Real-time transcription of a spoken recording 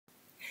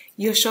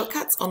Your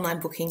Shortcuts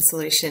online booking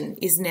solution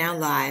is now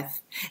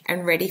live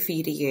and ready for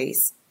you to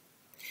use.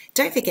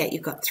 Don't forget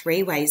you've got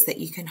 3 ways that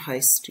you can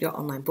host your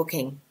online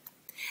booking.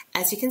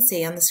 As you can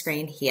see on the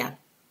screen here,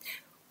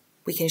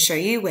 we can show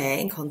you where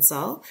in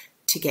Console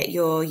to get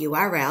your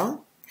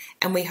URL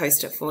and we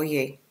host it for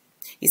you.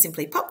 You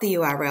simply pop the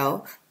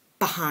URL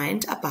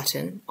behind a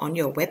button on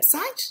your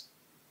website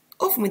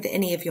or from with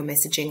any of your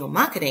messaging or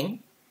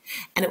marketing,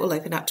 and it will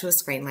open up to a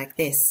screen like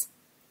this.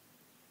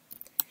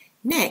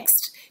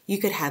 Next, you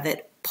could have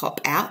it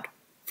pop out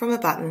from a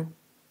button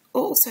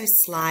or also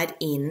slide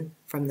in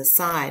from the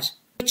side.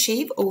 To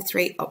achieve all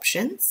 3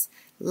 options,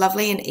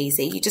 lovely and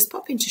easy, you just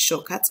pop into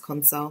Shortcuts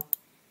Console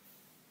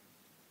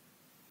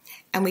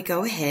and we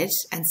go ahead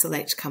and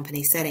select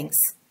Company Settings.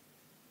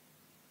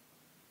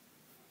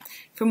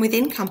 From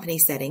within Company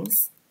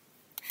Settings,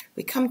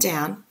 we come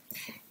down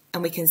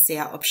and we can see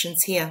our options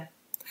here.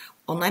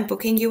 Online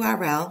booking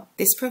URL,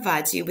 this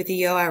provides you with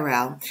a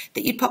URL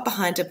that you'd pop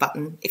behind a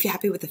button if you're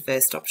happy with the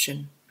first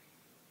option.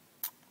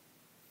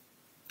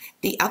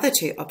 The other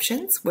 2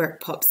 options, where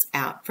it pops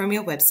out from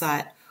your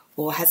website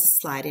or has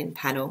a slide-in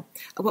panel,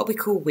 are what we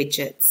call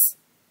widgets.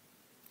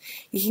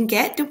 You can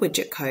get the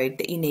widget code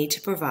that you need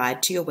to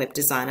provide to your web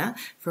designer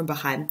from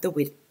behind the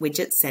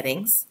widget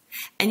settings,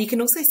 and you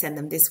can also send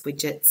them this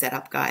widget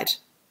setup guide.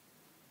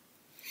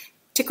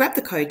 To grab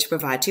the code to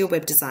provide to your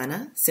web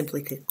designer,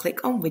 simply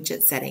click on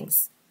Widget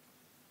Settings.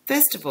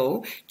 First of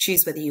all,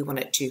 choose whether you want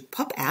it to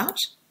pop out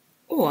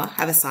or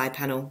have a side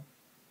panel.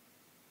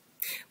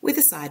 With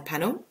a side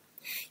panel,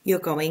 you're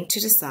going to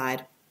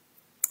decide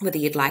whether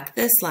you'd like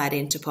the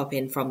slide-in to pop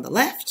in from the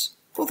left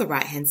or the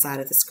right-hand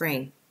side of the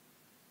screen.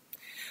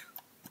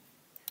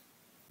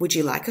 Would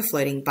you like a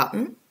floating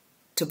button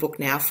to book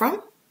now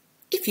from?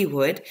 If you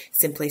would,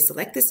 simply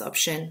select this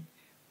option,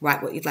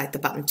 write what you'd like the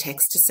button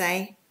text to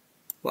say,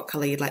 what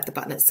colour you'd like the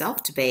button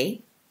itself to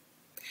be,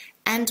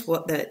 and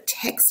what the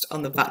text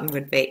on the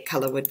button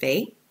colour would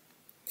be,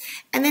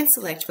 and then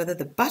select whether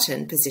the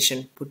button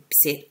position would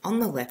sit on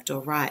the left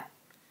or right.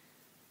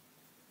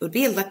 It would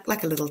be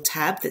like a little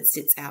tab that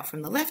sits out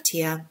from the left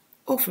here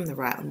or from the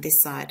right on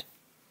this side.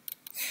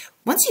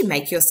 Once you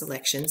make your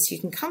selections, you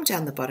can come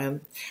down the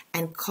bottom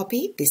and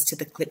copy this to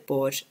the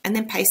clipboard and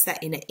then paste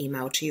that in an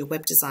email to your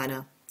web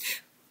designer.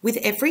 With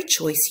every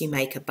choice you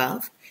make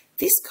above,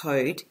 this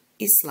code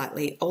is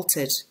slightly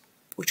altered,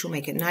 which will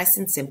make it nice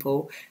and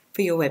simple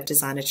for your web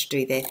designer to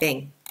do their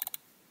thing.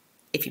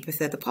 If you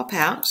prefer the pop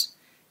out,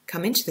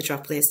 come into the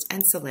drop list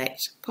and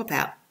select pop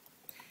out.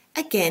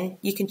 Again,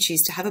 you can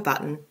choose to have a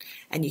button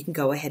and you can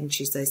go ahead and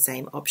choose those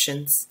same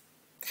options.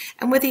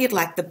 And whether you'd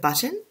like the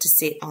button to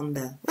sit on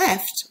the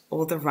left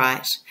or the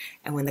right,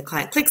 and when the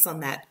client clicks on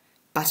that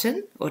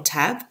button or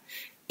tab,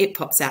 it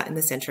pops out in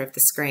the center of the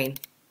screen.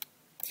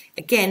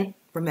 Again,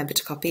 remember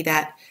to copy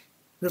that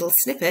little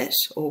snippet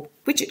or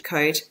widget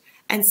code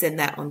and send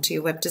that on to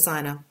your web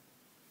designer.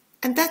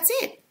 And that's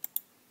it.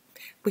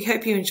 We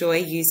hope you enjoy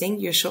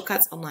using your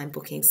Shortcuts online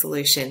booking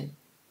solution.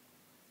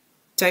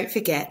 Don't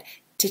forget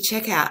to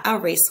check out our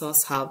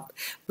resource hub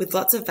with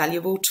lots of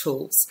valuable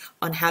tools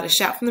on how to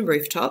shout from the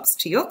rooftops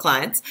to your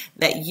clients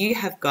that you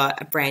have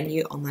got a brand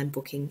new online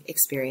booking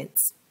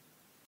experience.